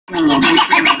Seconds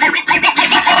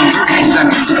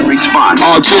to respond.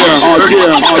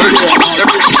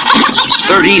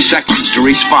 30 seconds to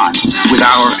respond with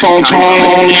our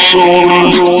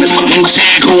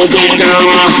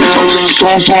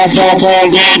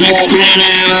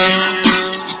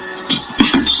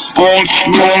on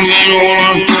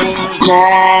smoking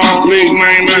conflict,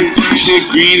 man. She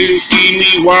greedy to see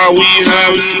me while we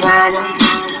having problems.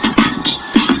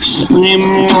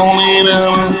 Screaming on it,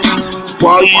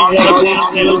 why you wanna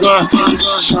confuse her?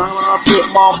 Tryna put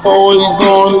my boys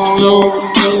on the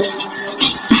news.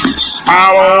 I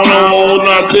don't know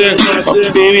nothing, but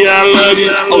baby I love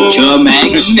you so.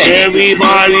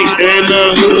 Everybody in the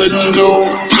hood knows.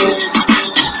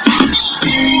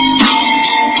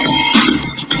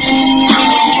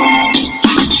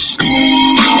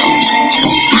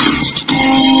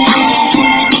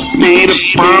 Made a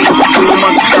promise to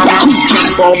myself,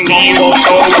 for me on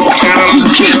overtime.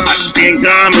 I think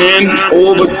I'm in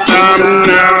overtime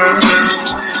now.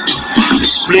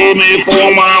 Split me for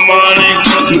my money,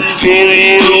 tell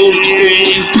me those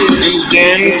things, and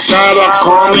then try to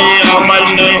call me out my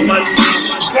name. I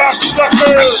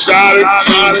shot it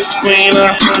to the screener,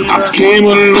 I came a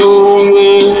long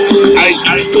way. I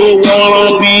used to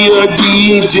wanna be a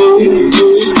DJ.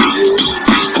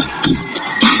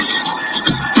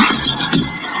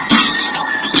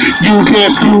 You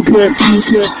can't,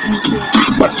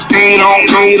 but they don't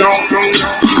at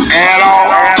all.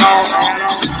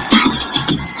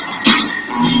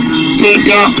 Take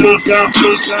up,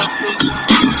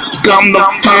 come to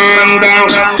find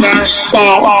out,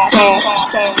 fall.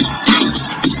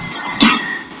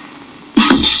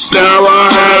 Down, I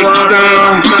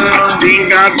think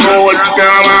I know it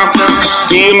down.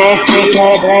 Still on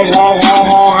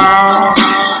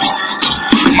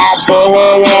my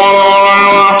boy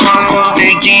wanna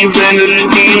think he's in the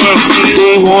demon.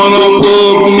 They wanna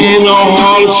put me in the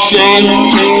hall of shame.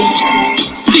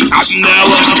 I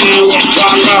never knew a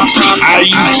sucker. I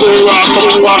used to rock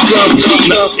up.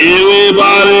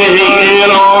 Everybody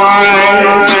hate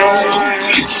alright.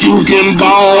 You can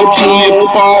ball till you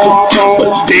fall,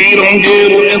 but they don't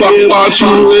give a fuck about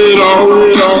you at all.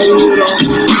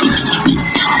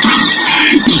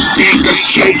 Take a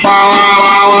shake, not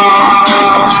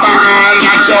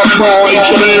your boy,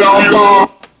 trade on ball.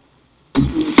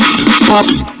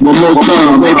 One more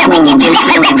time, 30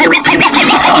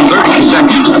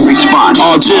 seconds to respond.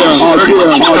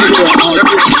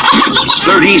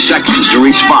 30 seconds to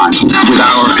respond with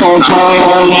our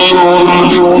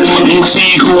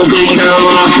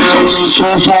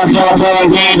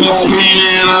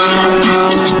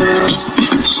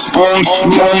on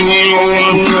smoking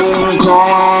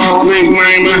conflict,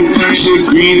 man. She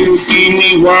greedy to see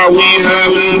me while we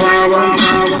having problems.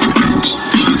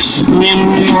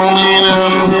 Screaming on it,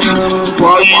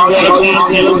 why you wanna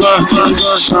confuse her?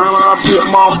 Tryna put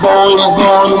my boys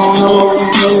on the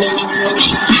news.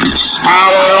 I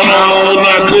don't know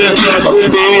nothing, but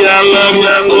baby I love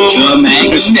you so.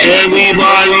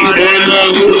 Everybody in the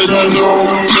hood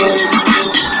knows.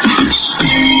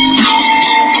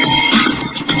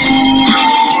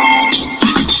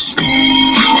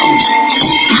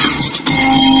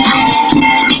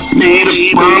 Made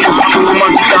a promise to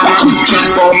myself,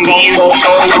 for me on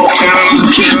overtime.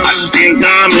 I think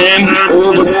I'm in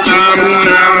overtime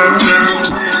now.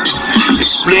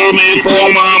 Split me for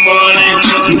my money,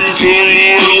 tell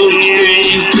me those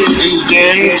things, and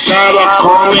then try to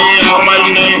call me out my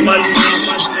name.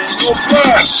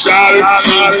 I shot it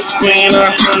to the screener,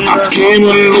 I came a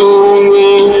long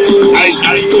way. I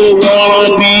used to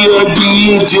wanna be a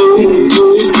DJ.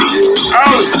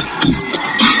 Alex,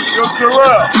 yo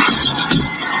Terrell,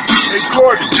 hey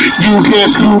Courtney. You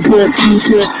can't,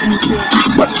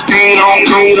 but they don't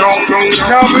at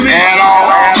all.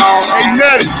 Hey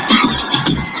Nettie,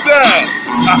 Stab.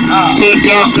 Take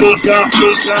up,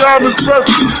 Thomas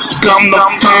Preston. come to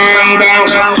find out,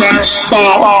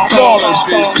 fall.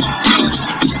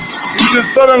 He's your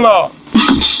son-in-law.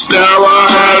 Down,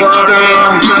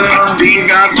 I think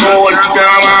I know it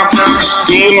down.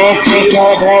 Still on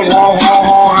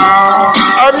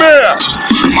Amir,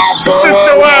 sit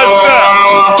your ass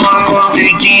down.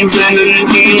 think he's in the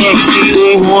demon.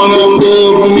 They wanna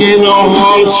put me in the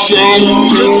hall of shame.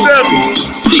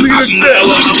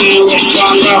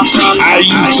 I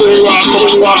used to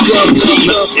rock up.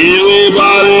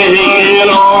 Everybody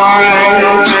hate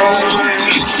alright.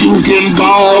 You can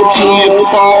ball till you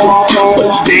fall,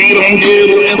 but they don't give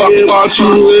a fuck about you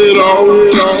at all.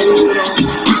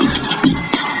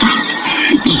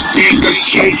 Take a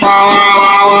shake, not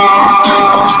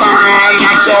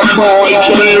your boy,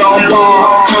 Trey on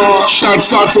bar.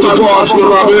 Shouts out to the boss for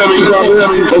Rob Heavy.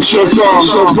 That's your song.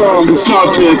 It's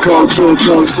out there, coach. I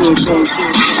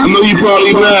know you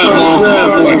probably mad,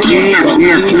 man. Like, ain't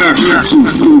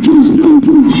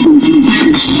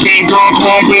gon'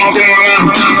 come back down.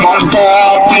 My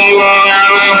ball be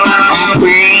around. I'm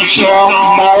pretty sure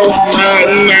I'm all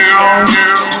right now.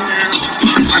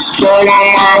 I told him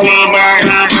I'll be back.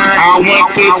 I went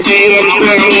to see the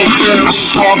film. I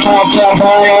saw Papa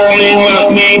home, he let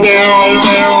me down.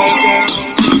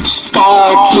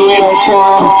 Fall to your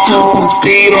fall.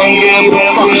 They don't give a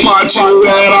fuck about you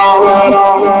at all.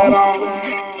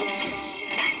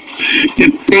 You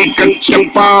take a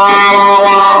chip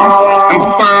out and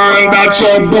find out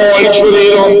your boy really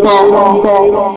don't fall.